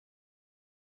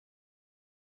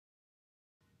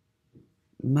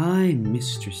My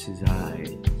mistress's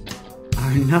eyes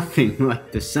are nothing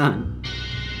like the sun.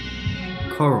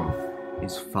 Coral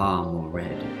is far more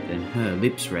red than her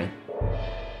lips red.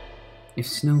 If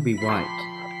snow be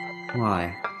white,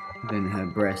 why, then her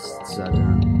breasts are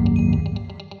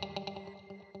dun.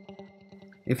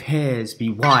 If hairs be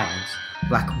wires,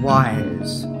 black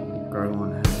wires grow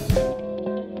on her.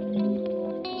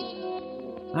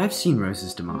 I've seen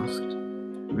roses damasked,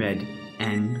 red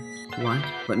and white,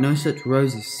 but no such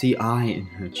roses see I in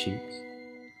her cheeks.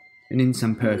 And in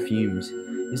some perfumes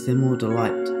is there more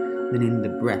delight than in the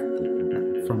breath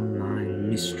that from my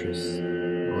mistress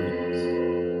reeks.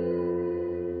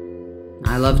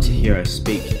 I love to hear her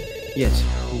speak, yet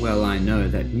well I know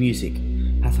that music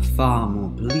hath a far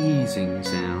more pleasing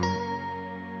sound.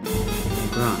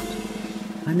 And grant,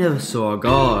 I never saw a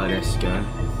goddess go.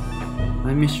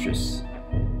 My mistress,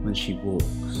 when she walks,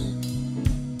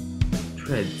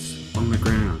 treads on the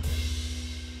ground.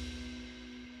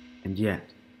 And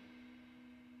yet,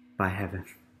 by heaven,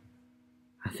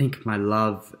 I think my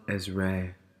love as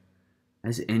rare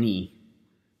as any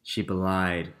she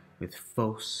belied with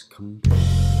false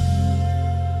compare.